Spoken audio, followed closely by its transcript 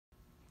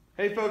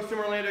Hey folks, Tim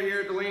Orlando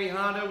here at Delaney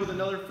Honda with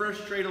another fresh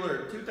trade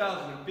alert.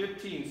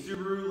 2015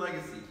 Subaru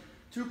Legacy.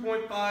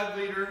 2.5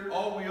 liter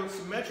all-wheel,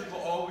 symmetrical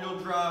all-wheel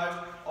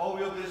drive,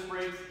 all-wheel disc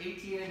brakes,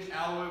 18-inch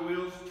alloy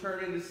wheels,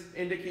 turn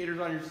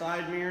indicators on your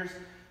side mirrors,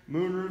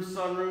 moonroof,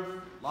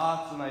 sunroof,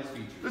 lots of nice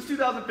features. This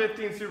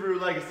 2015 Subaru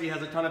Legacy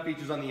has a ton of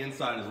features on the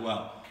inside as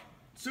well.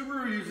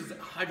 Subaru uses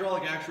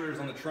hydraulic actuators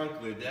on the trunk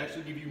lid to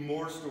actually give you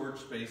more storage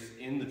space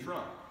in the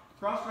trunk.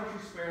 Cross-country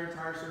spare and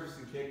tire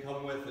servicing kit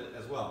come with it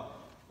as well.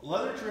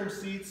 Leather trim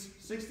seats,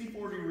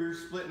 60/40 rear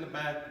split in the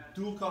back,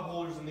 dual cup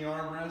holders in the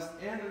armrest,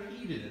 and they're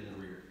heated in the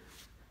rear.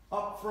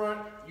 Up front,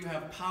 you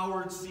have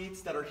powered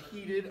seats that are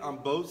heated on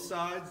both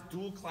sides,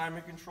 dual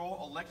climate control,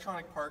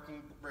 electronic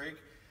parking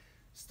brake,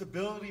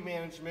 stability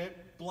management,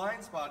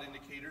 blind spot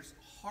indicators,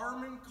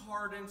 Harman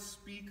Kardon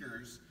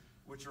speakers,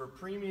 which are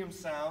premium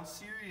sound,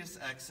 Sirius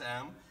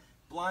XM,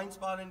 blind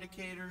spot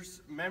indicators,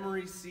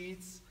 memory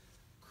seats,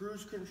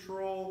 cruise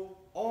control,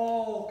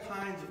 all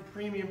kinds of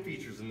premium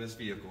features in this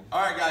vehicle.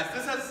 All right guys,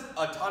 this has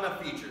a ton of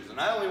features and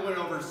I only went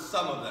over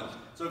some of them.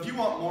 So if you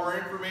want more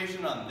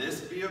information on this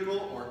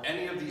vehicle or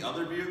any of the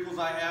other vehicles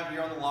I have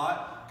here on the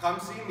lot, come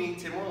see me,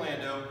 Tim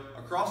Orlando,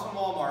 across from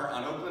Walmart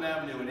on Oakland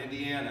Avenue in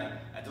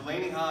Indiana at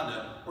Delaney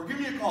Honda, or give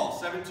me a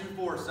call,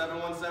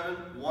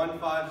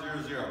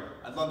 724-717-1500.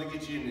 I'd love to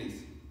get you in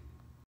these.